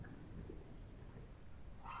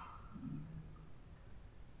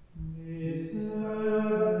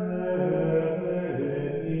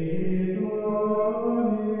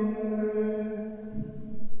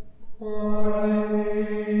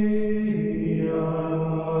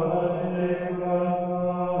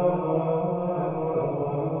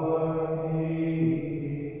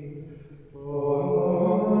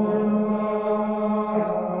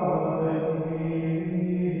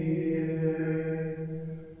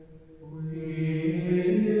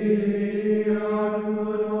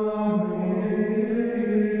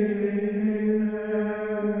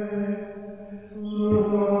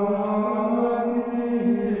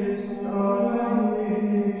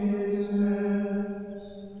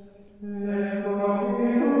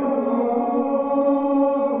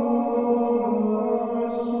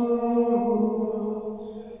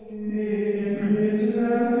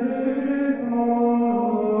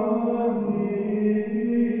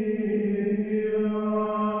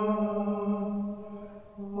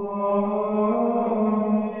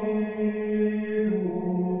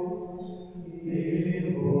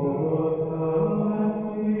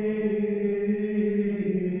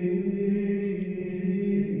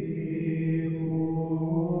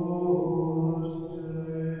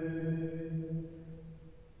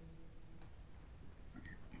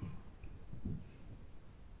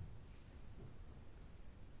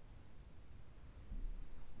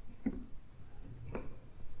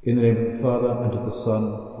In the name of the Father, and of the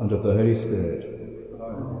Son, and of the Holy Spirit.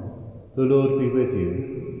 Amen. The Lord be with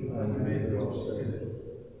you. And with your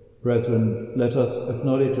spirit. Brethren, let us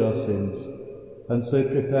acknowledge our sins, and so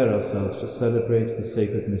prepare ourselves to celebrate the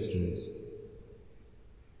sacred mysteries.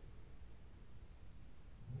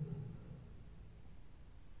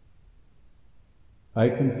 I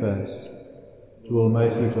confess to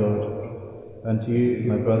Almighty God, and to you,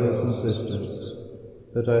 my brothers and sisters,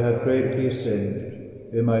 that I have greatly sinned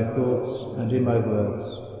in my thoughts and in my words,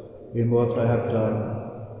 in what I have done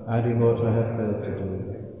and in what I have failed to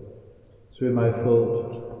do, through my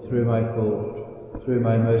fault, through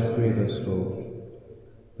my most grievous fault.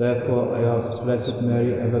 Therefore I ask Blessed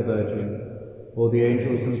Mary, ever Virgin, all the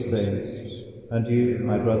angels and saints, and you,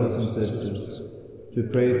 my brothers and sisters, to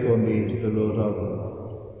pray for me to the Lord our God.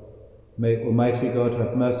 May Almighty God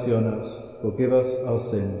have mercy on us, forgive us our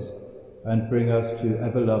sins, and bring us to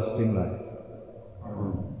everlasting life.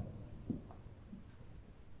 Amen.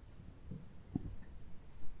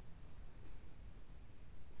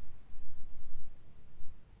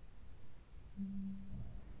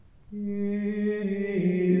 Amen.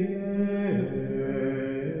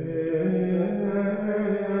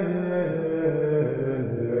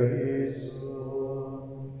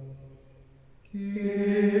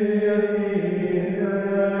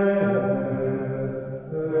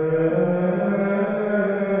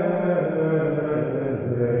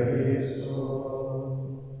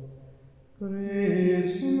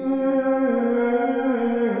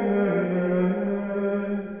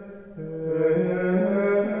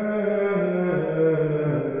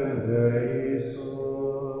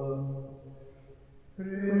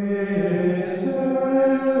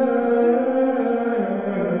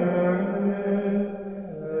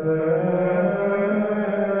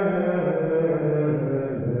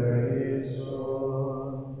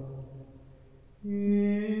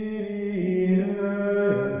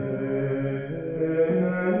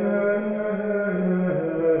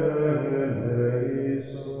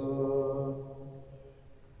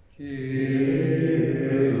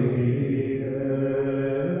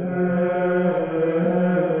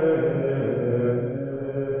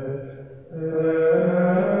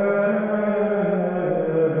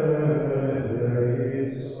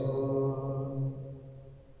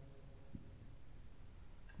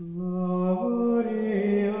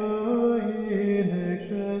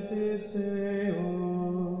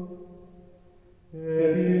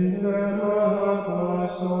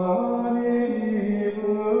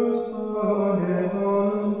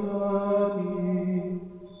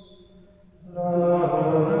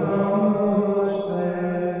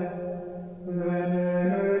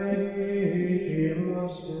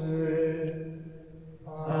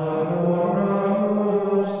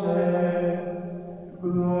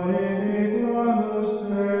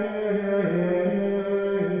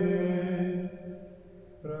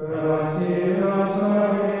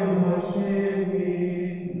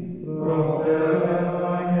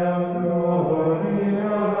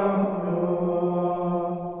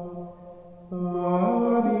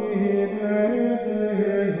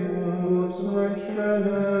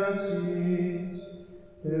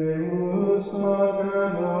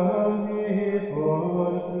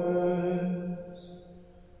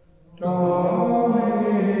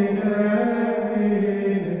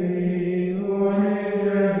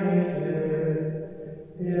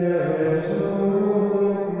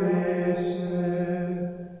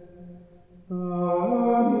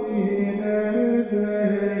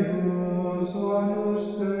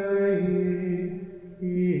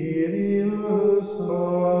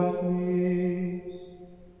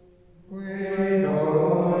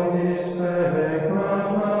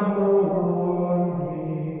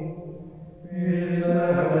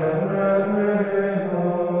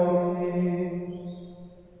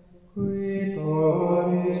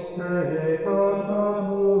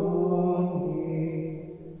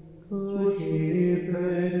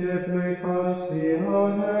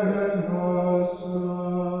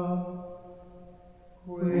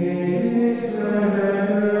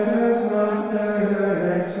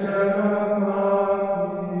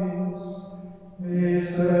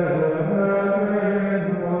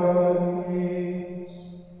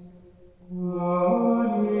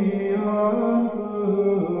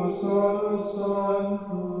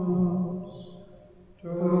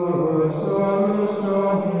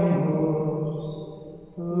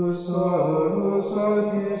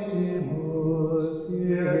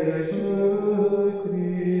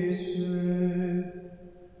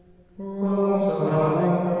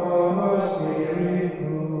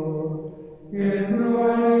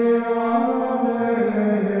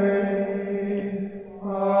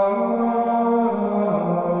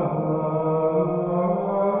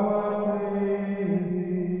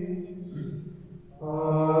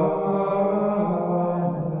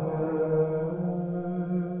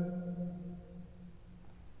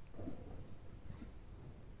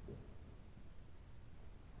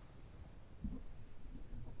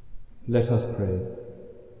 Let us pray.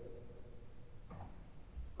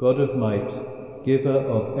 God of might, giver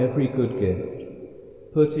of every good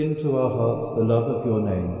gift, put into our hearts the love of your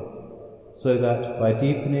name, so that by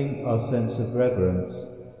deepening our sense of reverence,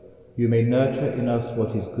 you may nurture in us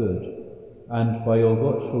what is good, and by your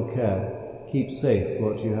watchful care keep safe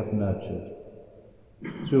what you have nurtured.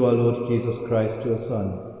 Through our Lord Jesus Christ, your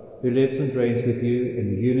Son, who lives and reigns with you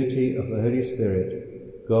in the unity of the Holy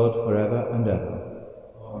Spirit, God forever and ever.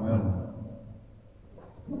 Amen.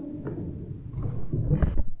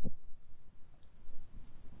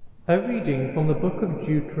 A reading from the book of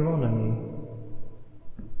Deuteronomy.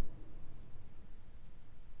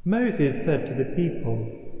 Moses said to the people,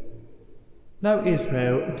 "Now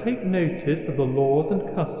Israel, take notice of the laws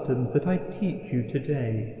and customs that I teach you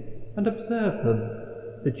today, and observe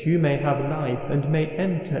them, that you may have life and may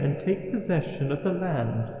enter and take possession of the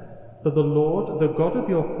land that the Lord, the God of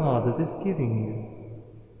your fathers, is giving you.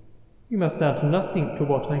 You must add nothing to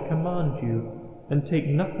what I command you, and take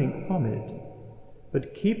nothing from it,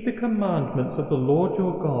 but keep the commandments of the Lord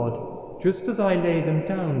your God, just as I lay them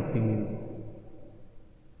down for you.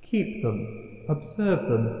 Keep them, observe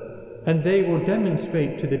them, and they will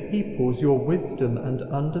demonstrate to the peoples your wisdom and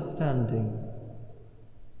understanding.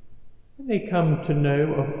 When they come to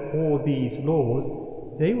know of all these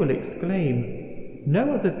laws, they will exclaim,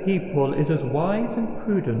 'No other people is as wise and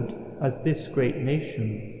prudent as this great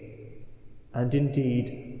nation.' And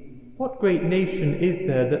indeed, what great nation is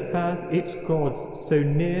there that has its gods so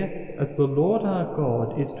near as the Lord our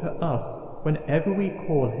God is to us whenever we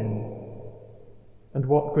call him? And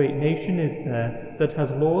what great nation is there that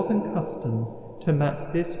has laws and customs to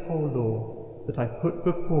match this whole law that I put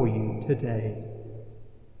before you today?"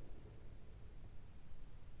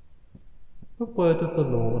 The word of the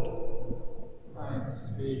Lord. Thanks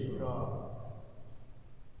be to God.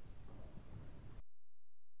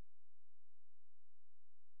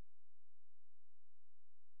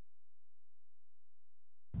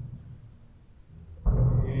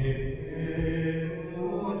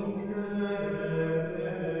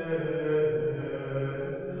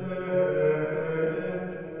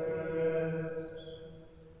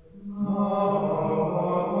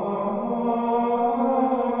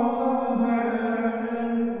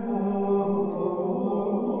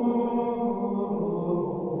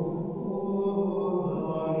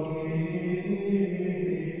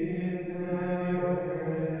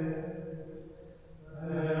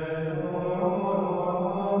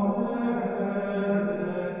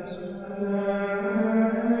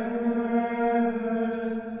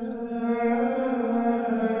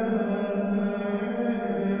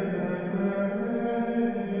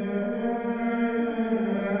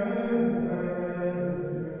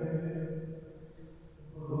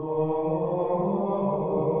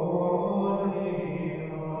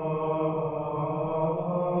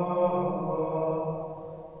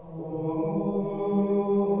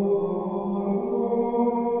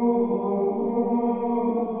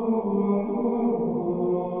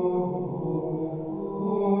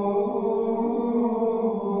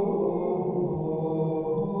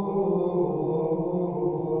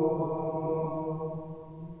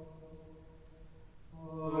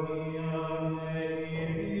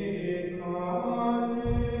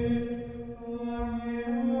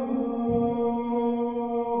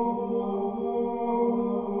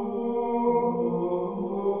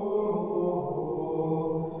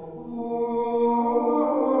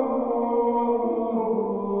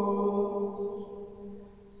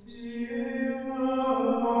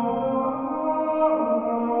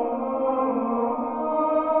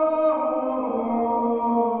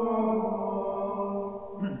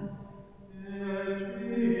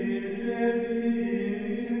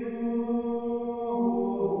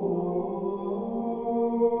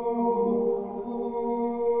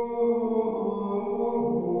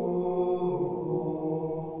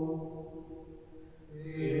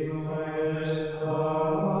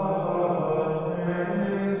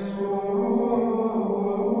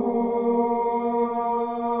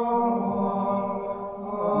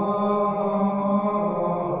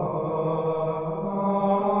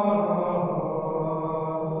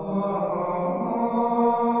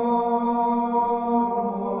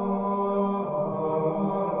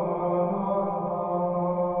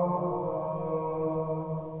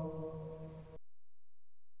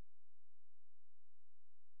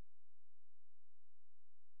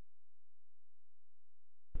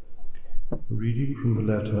 A reading from the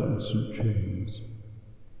letter of St. James.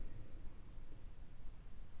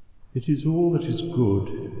 It is all that is good,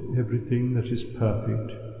 everything that is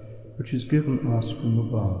perfect, which is given us from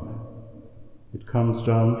above. It comes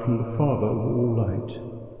down from the Father of all light,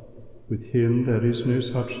 With him there is no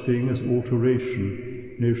such thing as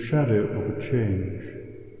alteration, no shadow of a change.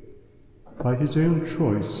 By his own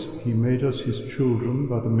choice he made us his children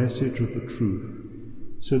by the message of the truth,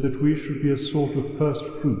 so that we should be a sort of first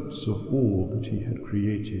fruits of all that he had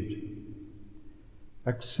created.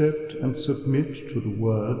 Accept and submit to the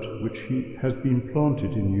word which has been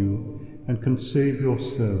planted in you and can save your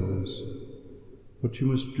souls. But you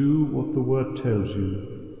must do what the word tells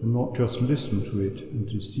you, and not just listen to it and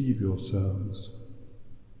deceive yourselves.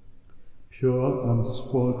 Pure,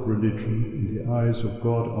 unspoiled religion in the eyes of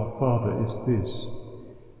God our Father is this: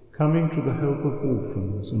 coming to the help of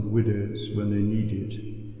orphans and widows when they need it,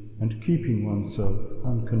 and keeping oneself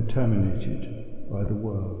uncontaminated by the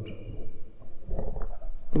world.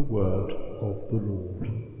 The word of the Lord.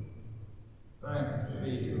 Thanks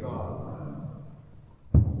be to God.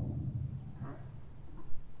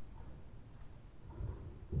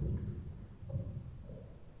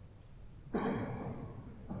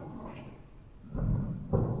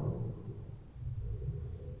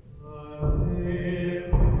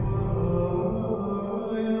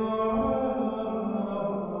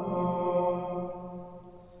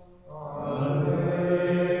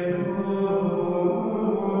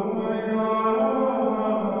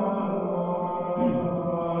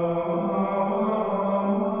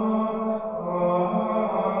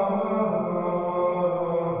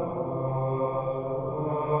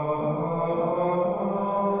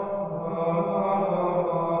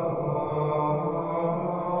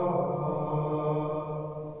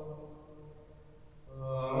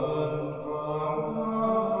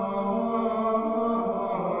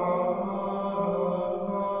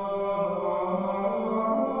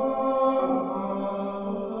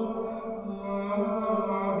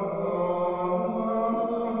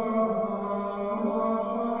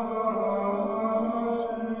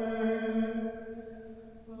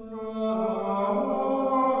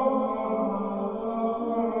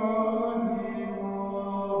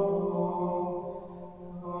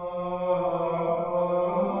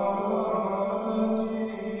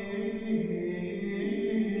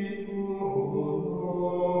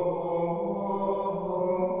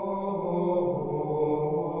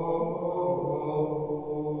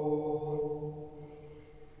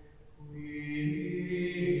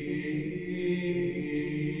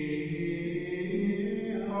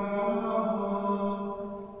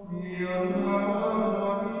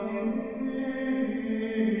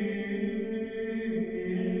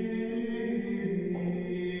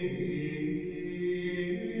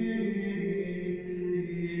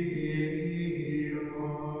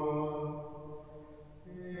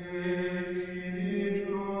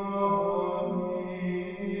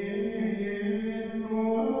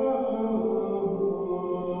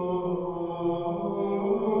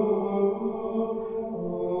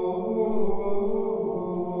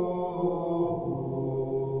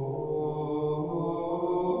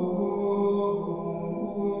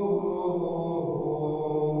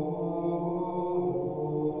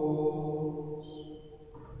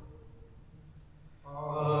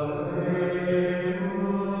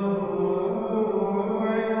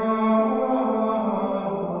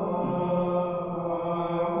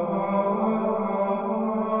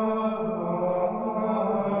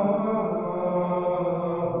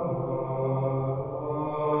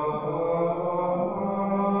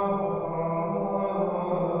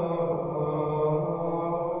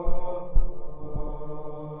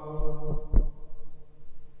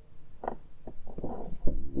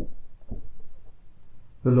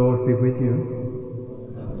 The Lord be with you.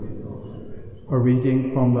 A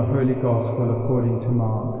reading from the Holy Gospel according to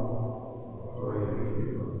Mark.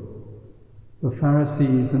 The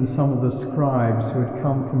Pharisees and some of the scribes who had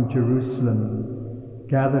come from Jerusalem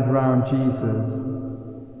gathered round Jesus,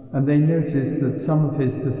 and they noticed that some of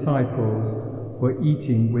his disciples were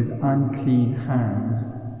eating with unclean hands,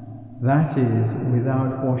 that is,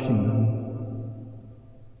 without washing them.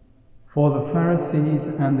 For the Pharisees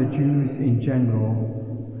and the Jews in general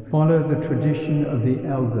follow the tradition of the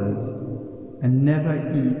elders and never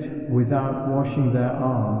eat without washing their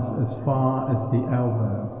arms as far as the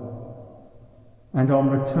elbow. And on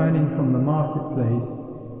returning from the marketplace,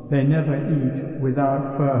 they never eat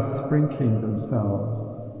without first sprinkling themselves.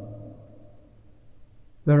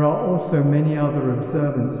 There are also many other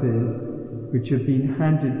observances which have been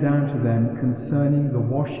handed down to them concerning the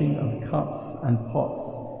washing of cups and pots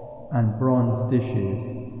and bronze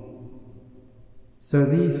dishes. So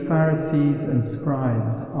these Pharisees and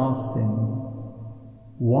scribes asked him,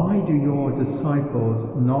 "Why do your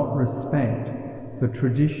disciples not respect the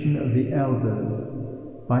tradition of the elders,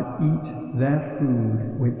 but eat their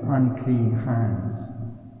food with unclean hands?"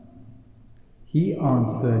 He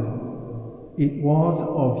answered, "It was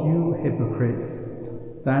of you hypocrites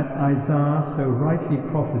that Isaiah so rightly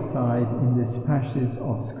prophesied in this passage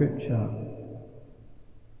of Scripture.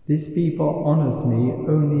 This people honours me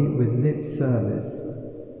only with lip service,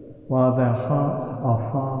 while their hearts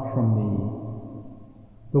are far from me.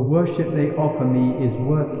 The worship they offer me is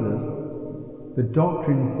worthless. The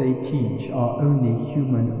doctrines they teach are only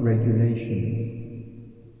human regulations.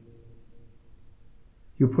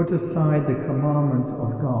 You put aside the commandment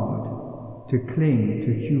of God to cling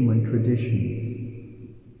to human traditions."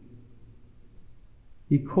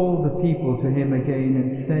 He called the people to him again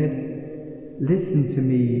and said, "Listen to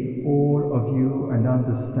me, all of you, and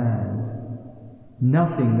understand.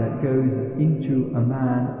 Nothing that goes into a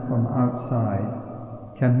man from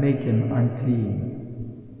outside can make him unclean.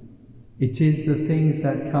 It is the things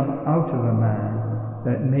that come out of a man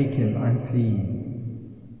that make him unclean.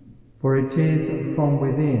 For it is from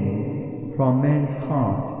within, from men's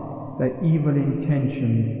heart, that evil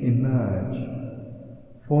intentions emerge: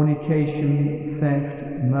 fornication,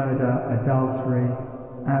 theft, murder, adultery,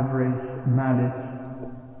 avarice, malice,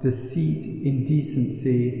 deceit,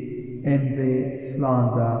 indecency, envy,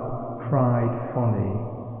 slander, pride, folly.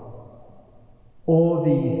 All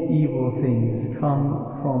these evil things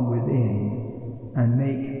come from within and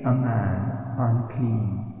make a man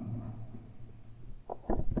unclean."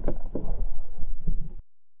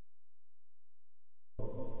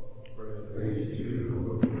 Praise you,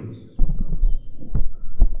 Lord Jesus.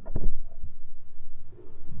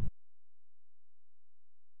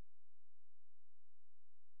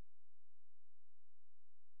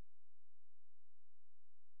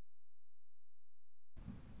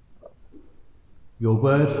 Your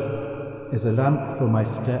word is a lamp for my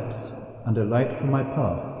steps and a light for my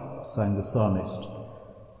path, sang the psalmist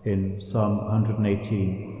in Psalm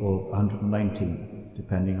 118 or 119,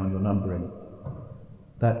 depending on your numbering.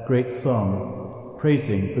 That great psalm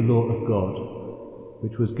praising the law of God,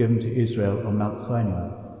 which was given to Israel on Mount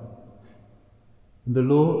Sinai. And the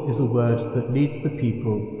law is a word that leads the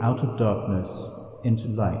people out of darkness into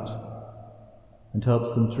light and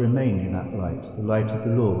helps them to remain in that light, the light of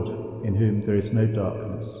the Lord, in whom there is no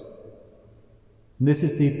darkness. And this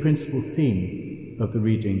is the principal theme of the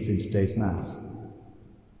readings in today's Mass.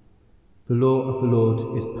 The law of the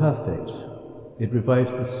Lord is perfect. It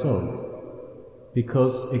revives the soul,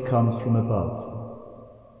 because it comes from above,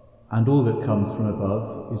 and all that comes from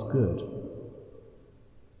above is good.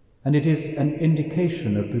 And it is an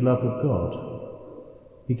indication of the love of God.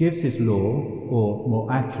 He gives his law, or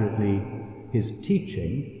more accurately, his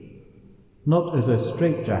teaching, not as a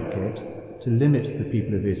straitjacket to limit the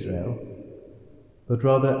people of Israel, but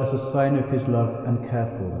rather as a sign of his love and care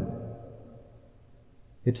for them.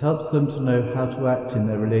 It helps them to know how to act in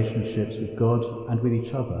their relationships with God and with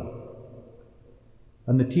each other.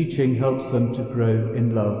 And the teaching helps them to grow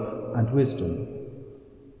in love and wisdom.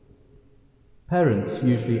 Parents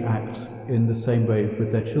usually act in the same way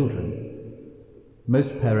with their children.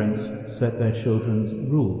 Most parents set their children's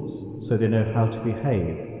rules so they know how to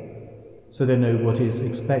behave, so they know what is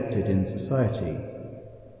expected in society,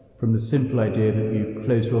 from the simple idea that you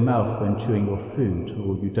close your mouth when chewing your food,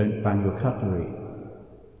 or you don't bang your cutlery,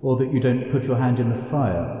 or that you don't put your hand in the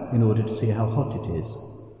fire in order to see how hot it is,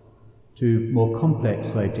 to more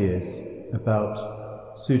complex ideas about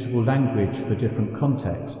suitable language for different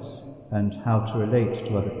contexts and how to relate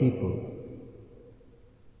to other people.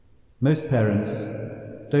 Most parents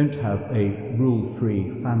don't have a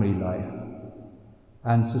rule-free family life,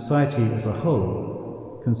 and society as a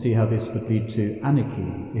whole can see how this would lead to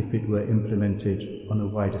anarchy if it were implemented on a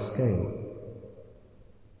wider scale.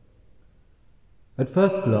 At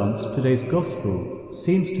first glance, today's Gospel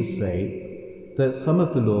seems to say that some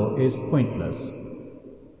of the law is pointless,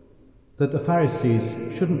 that the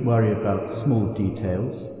Pharisees shouldn't worry about small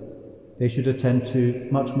details, they should attend to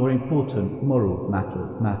much more important moral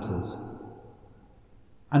matters.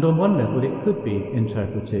 And on one level it could be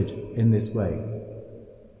interpreted in this way.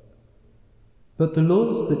 But the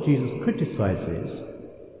laws that Jesus criticises,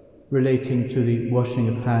 relating to the washing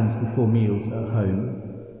of hands before meals at home,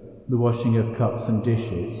 the washing of cups and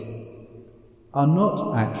dishes, are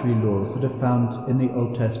not actually laws that are found in the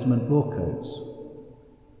Old Testament law codes.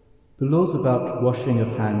 The laws about washing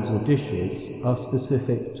of hands or dishes are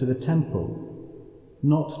specific to the temple,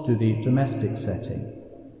 not to the domestic setting.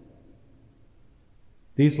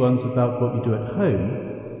 These ones about what you do at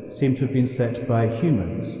home seem to have been set by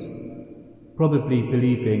humans, probably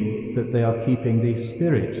believing that they are keeping the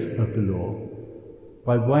spirit of the law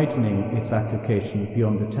by widening its application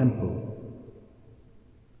beyond the temple.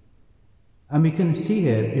 And we can see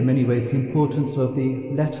here in many ways the importance of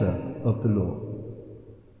the letter of the law.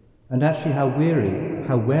 and actually how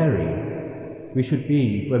wary we should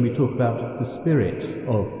be when we talk about the spirit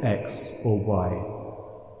of X or Y,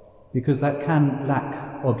 because that can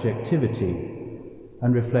lack objectivity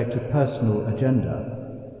and reflect a personal agenda.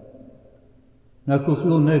 Now, of course,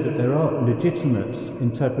 we all know that there are legitimate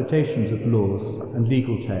interpretations of laws and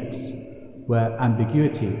legal texts where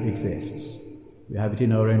ambiguity exists. We have it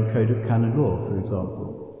in our own Code of Canon Law, for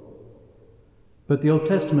example. But the Old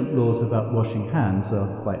Testament laws about washing hands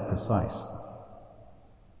are quite precise.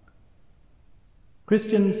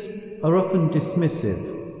 Christians are often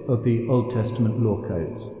dismissive of the Old Testament law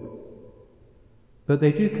codes, but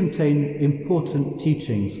they do contain important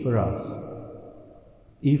teachings for us,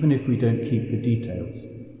 even if we don't keep the details.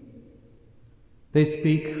 They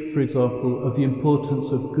speak, for example, of the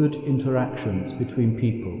importance of good interactions between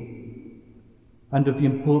people and of the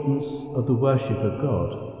importance of the worship of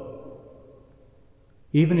God.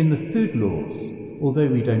 Even in the food laws, although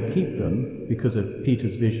we don't keep them because of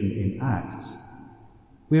Peter's vision in Acts,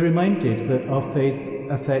 we're reminded that our faith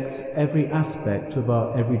affects every aspect of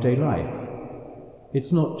our everyday life.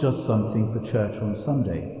 It's not just something for church on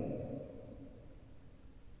Sunday.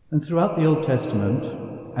 And throughout the Old Testament,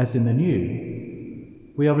 as in the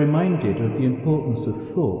New, we are reminded of the importance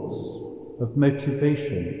of thoughts, of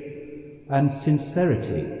motivation, and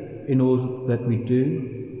sincerity in all that we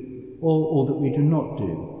do or all that we do not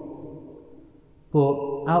do.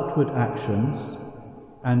 For outward actions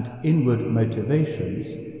and inward motivations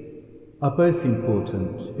are both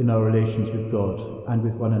important in our relations with God and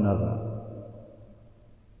with one another.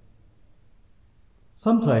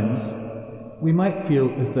 Sometimes we might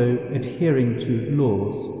feel as though adhering to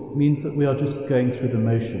laws means that we are just going through the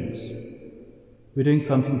motions. We're doing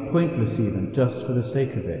something pointless even, just for the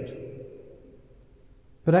sake of it.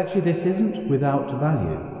 But actually this isn't without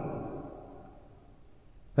value.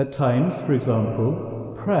 At times, for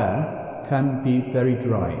example, prayer can be very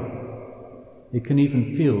dry. It can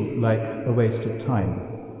even feel like a waste of time.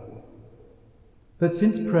 But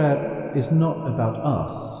since prayer is not about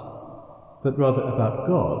us, but rather about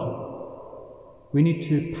God, we need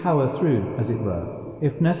to power through, as it were,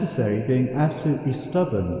 if necessary, being absolutely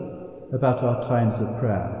stubborn about our times of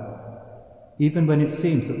prayer, even when it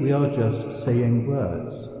seems that we are just saying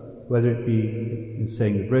words, whether it be in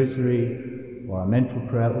saying the rosary or our mental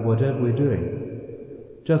prayer or whatever we're doing.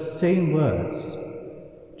 Just saying words,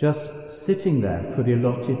 just sitting there for the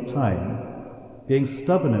allotted time, being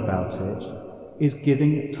stubborn about it, is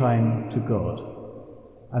giving time to God,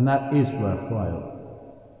 and that is worthwhile.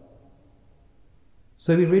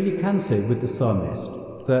 So we really can say with the psalmist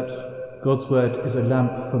that God's word is a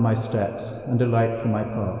lamp for my steps and a light for my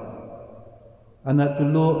path, and that the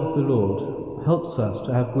law of the Lord helps us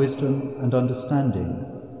to have wisdom and understanding,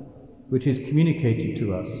 which is communicated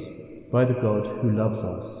to us by the God who loves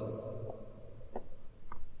us.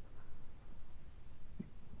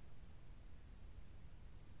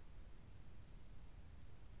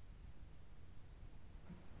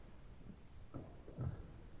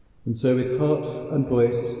 And so with heart and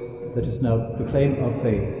voice, let us now proclaim our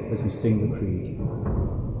faith as we sing the Creed.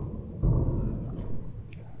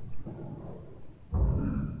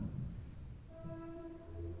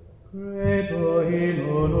 Credo in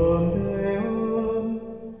unum Deum,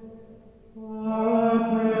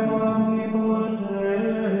 Patrem omnipotente,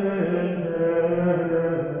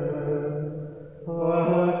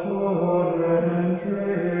 Pastorem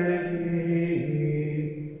Celi,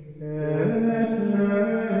 et Patri, et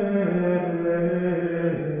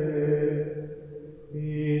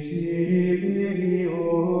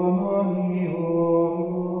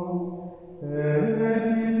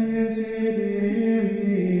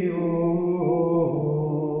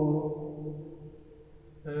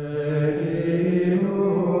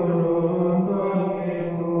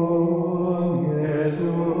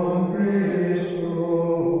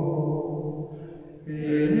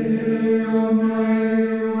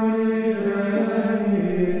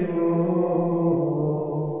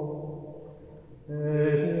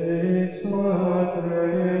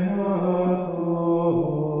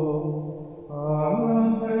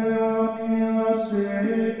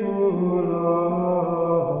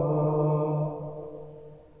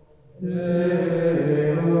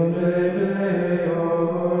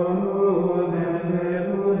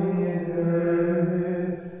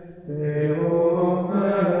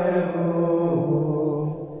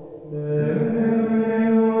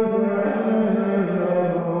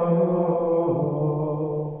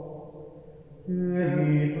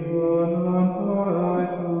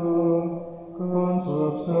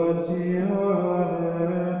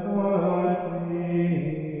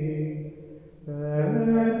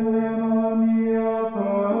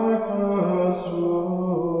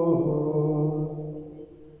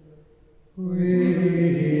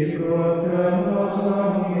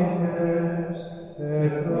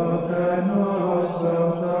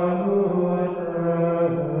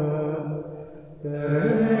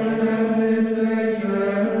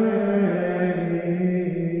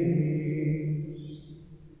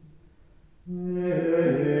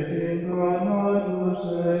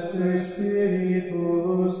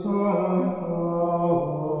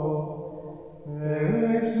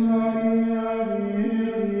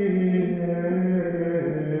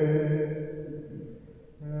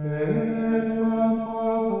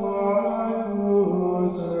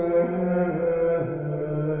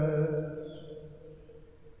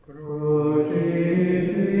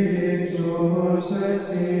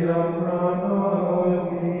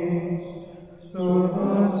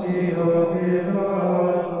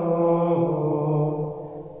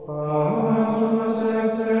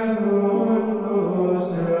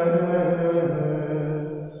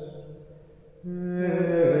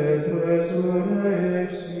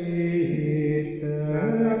resurrexit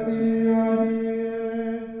tertia die,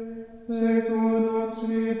 secundum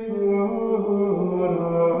scripturas,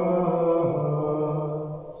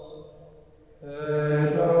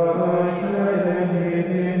 et ascendit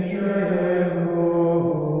in caelo,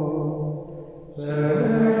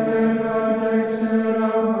 sedet ad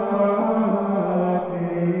dexteram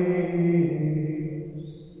Patris,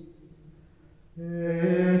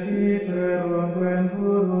 et iterum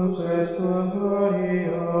venturus est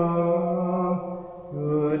gloria,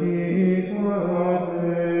 judicate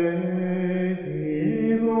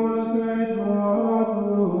vivos et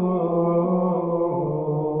mortuos,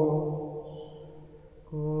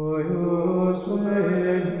 cuius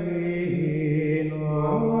veni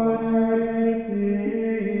nonerit viis,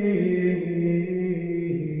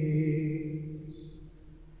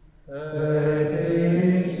 et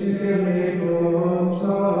in spiritum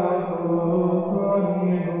sanctum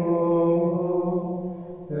coniguo,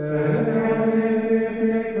 et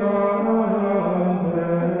vivificante,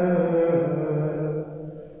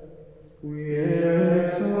 qui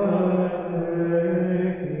exalte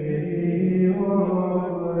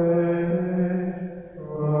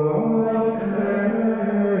Kyrie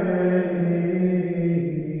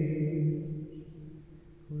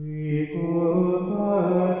qui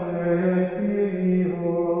culpate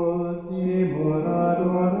Filios simul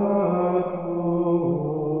adoratur,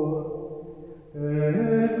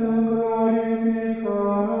 et glorificatur,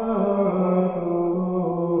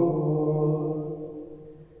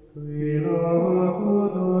 qui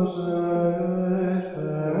locutus est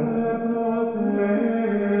per prophetas,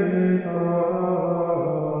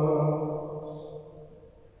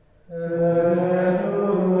 et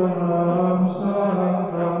unam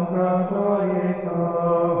sanctam catholicam,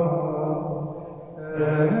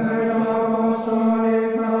 et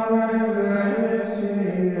apostolicam ecclesiam,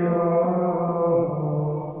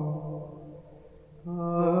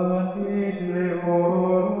 confitevorum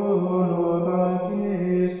uno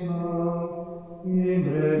baptismum in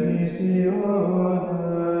remissione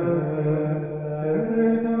peccatorum,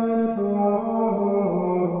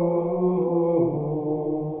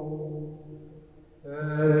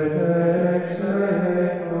 et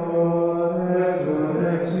extecto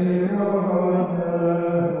resurrectione mortuorum,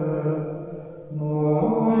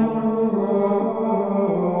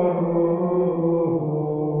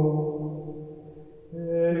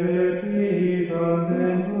 et vitam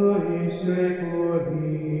venturi seculi.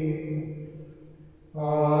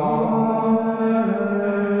 Amen.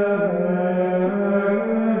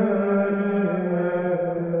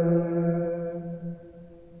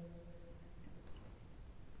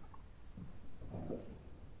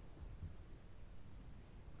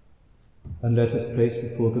 And let us place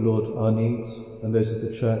before the Lord our needs and those of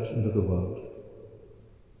the Church and of the world.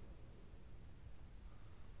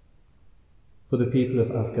 For the people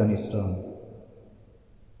of Afghanistan,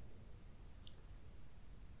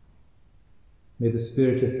 may the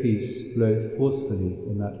spirit of peace blow forcefully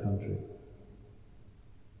in that country.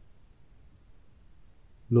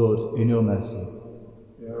 Lord, in your mercy.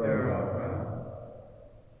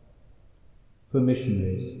 For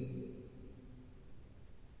missionaries,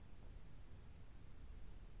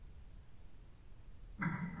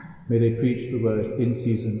 may they preach the word in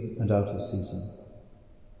season and out of season.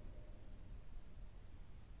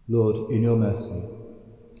 Lord, in your mercy.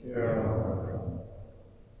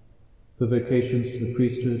 For vocations to the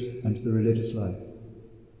priesthood and to the religious life.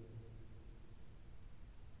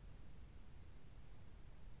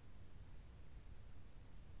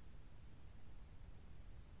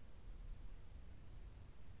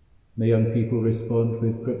 May young people respond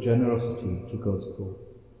with generosity to God's call.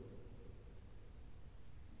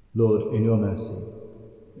 Lord, in your mercy.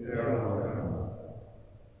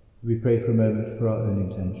 We pray for a moment for our own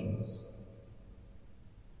intentions.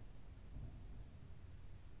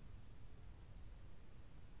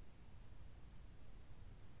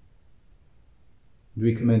 And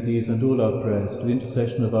we commend these and all our prayers to the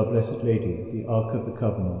intercession of our Blessed Lady, the Ark of the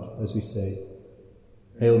Covenant, as we say,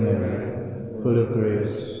 Hail Mary, full of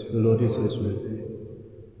grace, the Lord is with thee.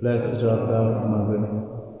 Blessed art thou among women,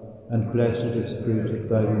 and blessed is the fruit of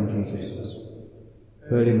thy womb, Jesus.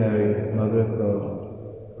 Holy Mary, Mother of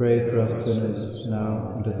God, pray for us sinners,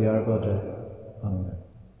 now and at the hour of our death. Amen.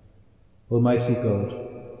 Almighty God,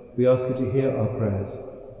 we ask you to hear our prayers,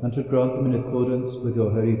 and to grant them in accordance with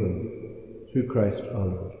your holy will, through Christ our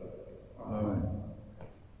Lord. Amen.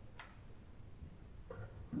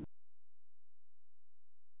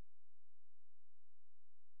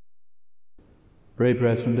 Pray,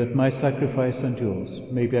 brethren, that my sacrifice and yours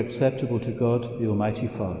may be acceptable to God, the Almighty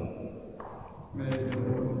Father. May the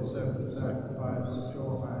Lord accept the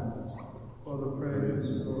the praise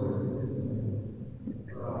and glory of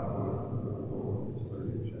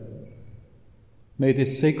his name. May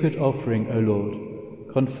this sacred offering, O Lord,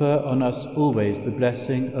 confer on us always the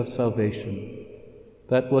blessing of salvation,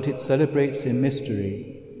 that what it celebrates in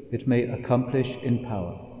mystery it may accomplish in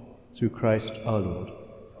power, through Christ our Lord.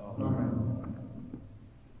 Amen.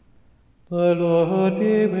 The Lord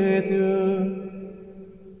be with you.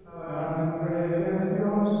 And with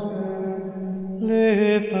your spirit.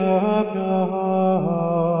 Lift up your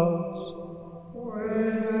hearts.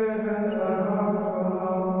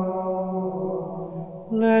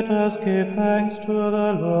 Let us give thanks to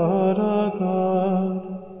the Lord our God.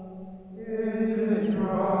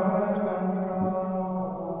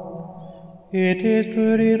 It is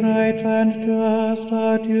truly right and just,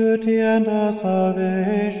 our duty and our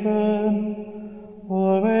salvation,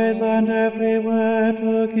 always and everywhere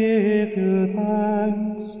to give you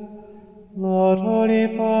thanks. Lord, Holy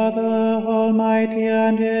Father, Almighty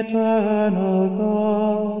and Eternal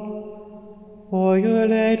God, for you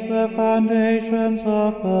laid the foundations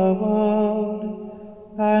of the world,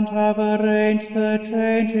 and have arranged the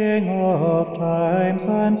changing of times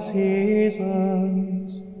and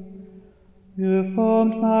seasons. You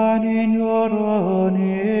formed man in your own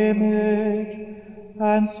image,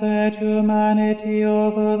 and set humanity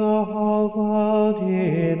over the whole world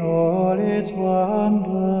in all its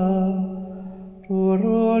wonder, to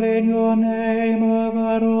rule in your name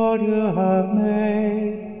over all you have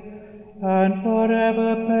made, and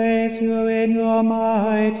forever praise you in your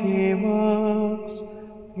mighty works,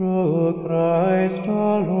 through Christ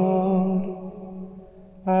our Lord.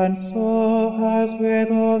 And so, as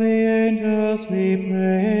with all the angels we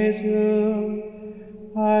praise you,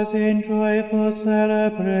 as in joyful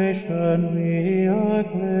celebration we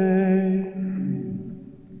acclaim.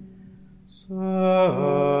 Sanctus,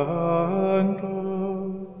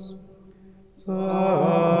 Sanctus,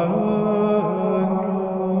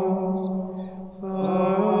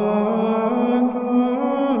 Sanctus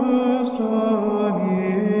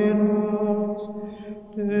Dominus,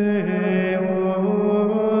 Deus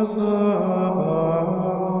Sabaoth,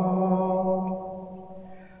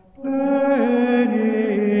 pleni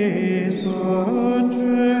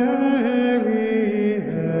angeli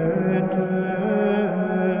et terra,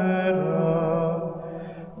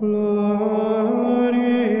 gloria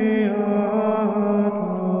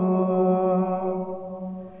tua.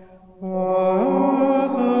 Hosanna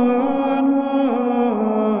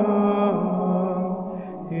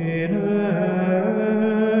in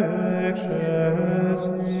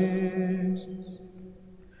excelsis.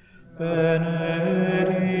 Benedictus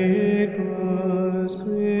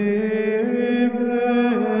qui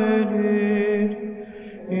venit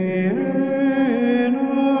in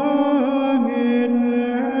nomine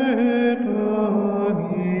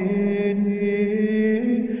Domini.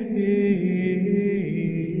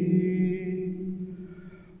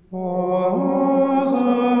 Hosanna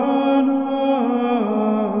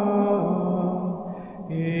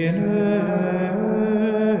in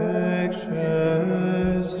excelsis.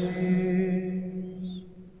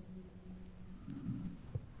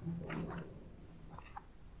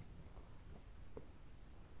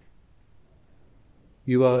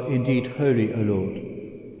 You are indeed holy, O Lord,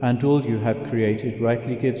 and all you have created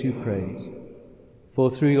rightly gives you praise. For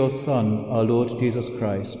through your Son, our Lord Jesus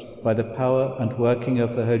Christ, by the power and working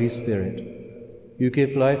of the Holy Spirit, you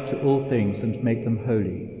give life to all things and make them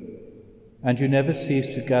holy. And you never cease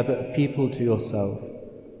to gather a people to yourself,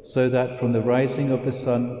 so that from the rising of the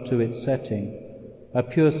sun to its setting, a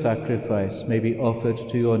pure sacrifice may be offered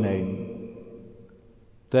to your name.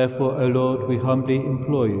 Therefore, O Lord, we humbly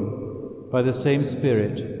implore you, by the same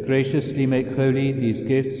Spirit, graciously make holy these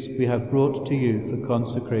gifts we have brought to you for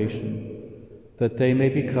consecration, that they may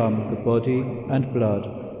become the body and blood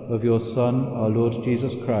of your Son, our Lord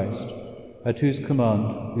Jesus Christ, at whose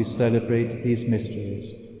command we celebrate these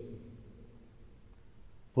mysteries.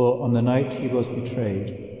 For on the night he was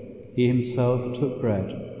betrayed, he himself took bread,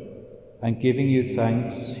 and giving you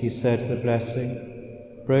thanks, he said the blessing,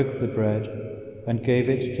 broke the bread, and gave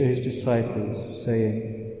it to his disciples,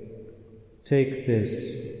 saying, "Take this,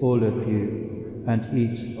 all of you, and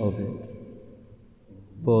eat of it.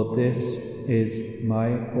 For this is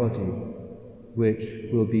my body,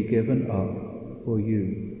 which will be given up for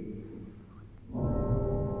you."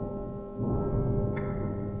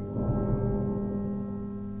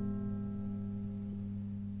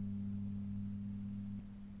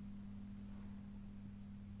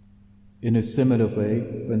 In a similar way,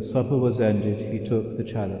 when supper was ended, he took the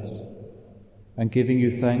chalice, and giving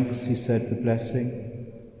you thanks, he said the blessing,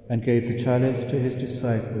 and gave the chalice to his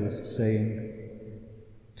disciples, saying,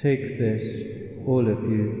 Take this, all of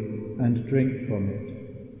you, and drink from it.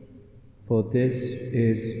 For this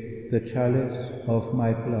is the chalice of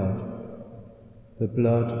my blood, the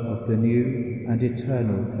blood of the new and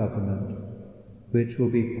eternal covenant, which will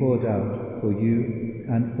be poured out for you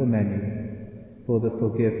and for many, for the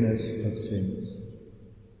forgiveness of sins.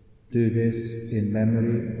 Do this in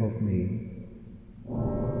memory of me.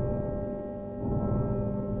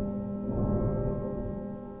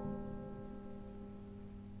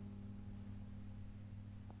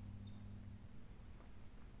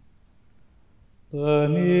 The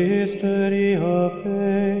mystery of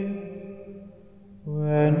faith.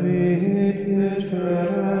 When we eat this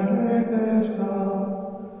bread and drink this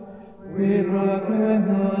cup, we proclaim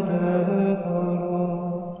the death of the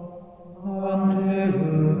Lord until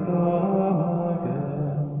you come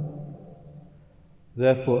again.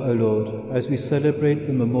 Therefore, O Lord, as we celebrate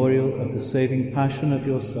the memorial of the saving passion of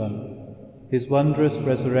your Son, his wondrous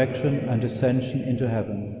resurrection and ascension into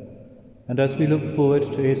heaven, and as we look forward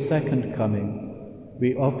to his second coming,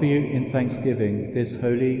 we offer you in thanksgiving this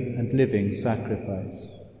holy and living sacrifice.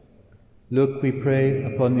 Look, we pray,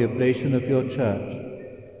 upon the oblation of your Church,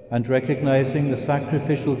 and recognizing the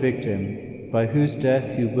sacrificial victim by whose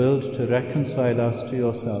death you willed to reconcile us to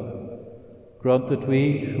yourself, grant that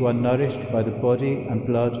we, who are nourished by the body and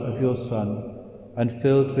blood of your Son, and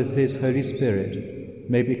filled with his Holy Spirit,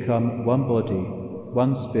 may become one body,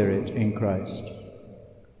 one spirit in Christ.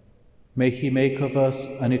 May he make of us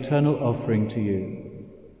an eternal offering to you,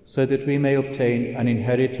 so that we may obtain an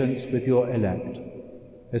inheritance with your elect,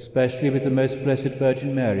 especially with the most blessed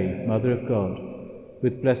Virgin Mary, Mother of God,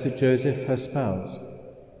 with blessed Joseph, her spouse,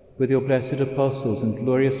 with your blessed apostles and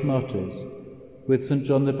glorious martyrs, with St.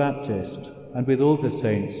 John the Baptist, and with all the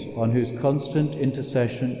saints on whose constant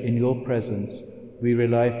intercession in your presence we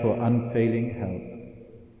rely for unfailing help.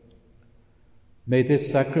 May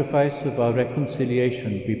this sacrifice of our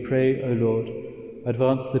reconciliation, we pray, O Lord,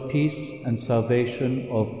 advance the peace and salvation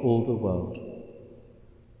of all the world.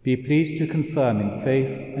 Be pleased to confirm in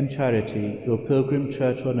faith and charity your pilgrim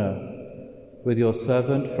church on earth, with your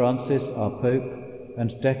servant Francis our Pope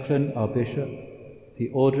and Declan our Bishop,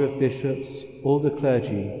 the order of bishops, all the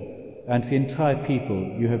clergy, and the entire people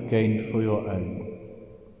you have gained for your own.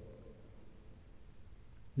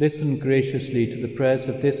 Listen graciously to the prayers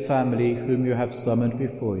of this family whom you have summoned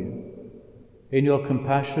before you. In your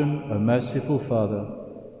compassion, O merciful Father,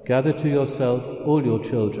 gather to yourself all your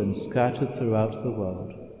children scattered throughout the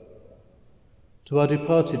world. To our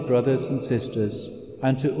departed brothers and sisters,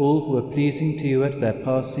 and to all who are pleasing to you at their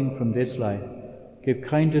passing from this life, give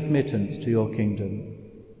kind admittance to your kingdom.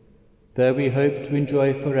 There we hope to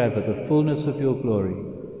enjoy forever the fullness of your glory,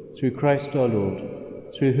 through Christ our Lord,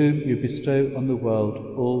 through whom you bestow on the world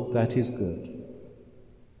all that is good.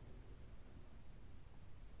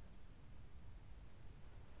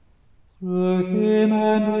 Through him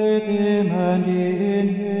and with him and in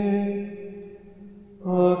him,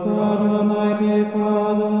 O God Almighty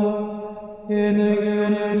Father, in the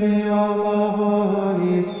unity of the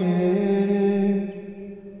Holy Spirit,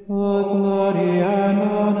 all glory and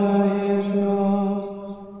honor is yours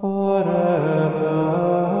forever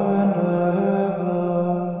and ever.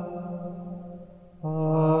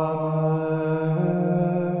 Amen.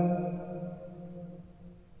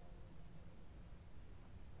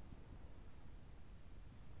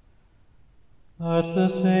 At the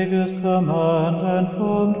Saviour's command and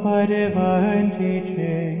formed by divine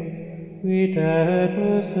teaching, we dare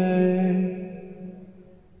to say,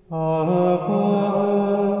 Our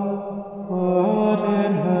Father, who art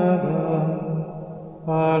in heaven,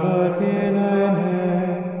 hallowed be thy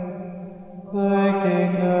name. Thy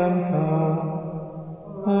kingdom come,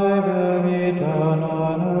 thy will be done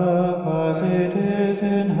on earth as it is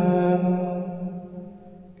in heaven.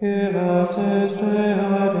 Give us this day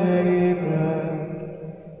our daily bread,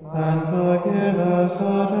 and forgive us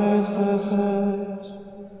our trespasses,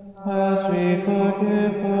 as we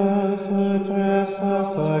forgive those who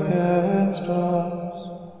trespass against us.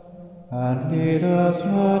 And lead us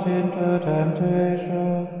not into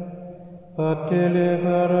temptation, but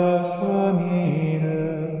deliver us from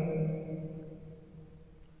evil.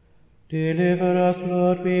 Deliver us,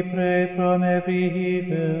 Lord, we pray, from every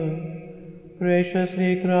evil.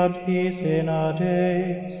 Graciously grant peace in our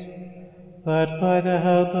days, that by the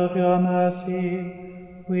help of your mercy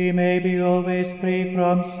we may be always free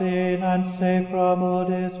from sin and safe from all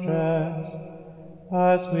distress,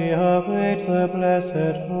 as we await the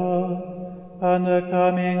blessed hope and the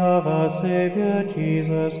coming of our Saviour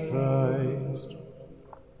Jesus Christ.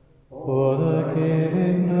 For the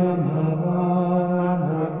kingdom, the power, and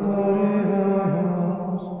the glory are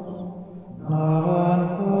yours, now and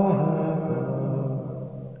forever.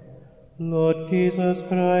 Jesus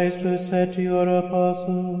Christ, who said to your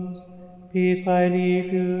apostles, Peace I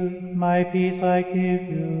leave you, my peace I give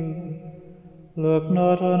you. Look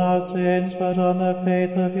not on our sins, but on the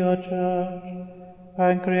faith of your church,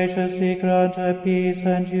 and graciously grant her peace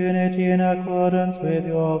and unity in accordance with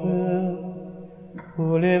your will,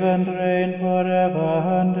 who live and reign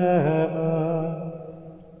forever and ever.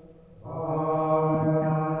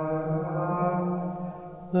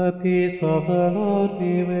 The peace of the Lord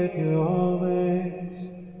be with you always.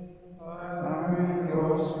 And with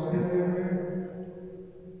your spirit.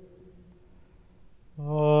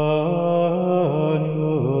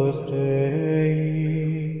 Agnus Dei,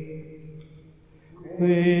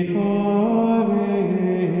 qui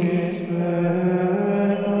tollis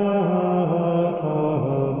peccata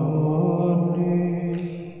mundi,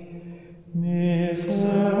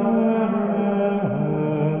 miserere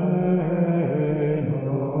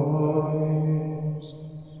nobis.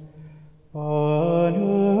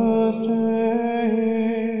 Agnus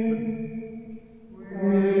Dei,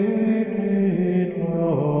 qui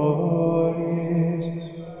tollis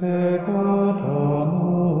peccata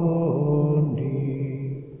mundi,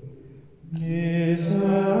 miserere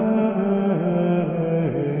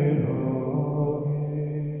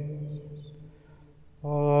nobis.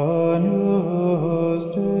 Agnus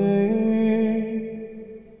Dei,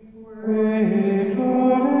 qui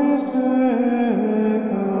tollis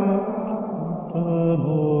peccata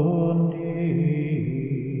mundi,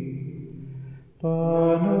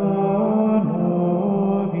 dona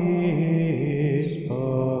nobis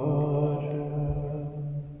pacem.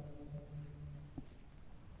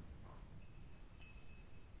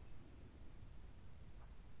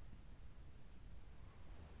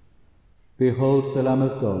 Behold the Lamb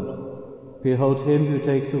of God. Behold him who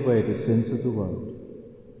takes away the sins of the world.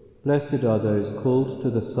 Blessed are those called to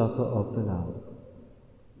the supper of the Lamb.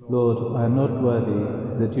 Lord, I am not worthy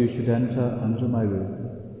that you should enter under my roof,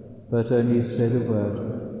 but only say the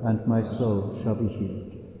word, and my soul shall be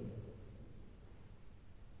healed.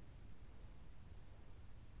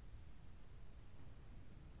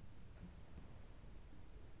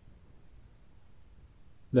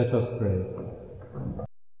 Let us pray.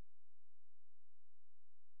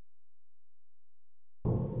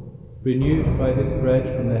 Renewed by this bread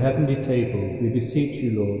from the heavenly table, we beseech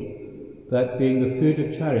you, Lord, that being the food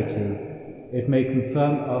of charity, it may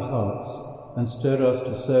confirm our hearts and stir us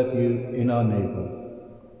to serve you in our neighbour.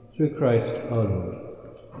 Through Christ our Lord.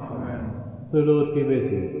 Amen. The Lord be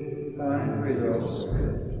with you. And with your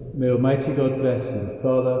spirit. May Almighty God bless you, the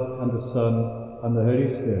Father, and the Son, and the Holy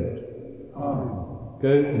Spirit. Amen.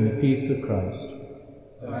 Go in the peace of Christ.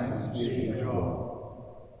 Thanks be to God.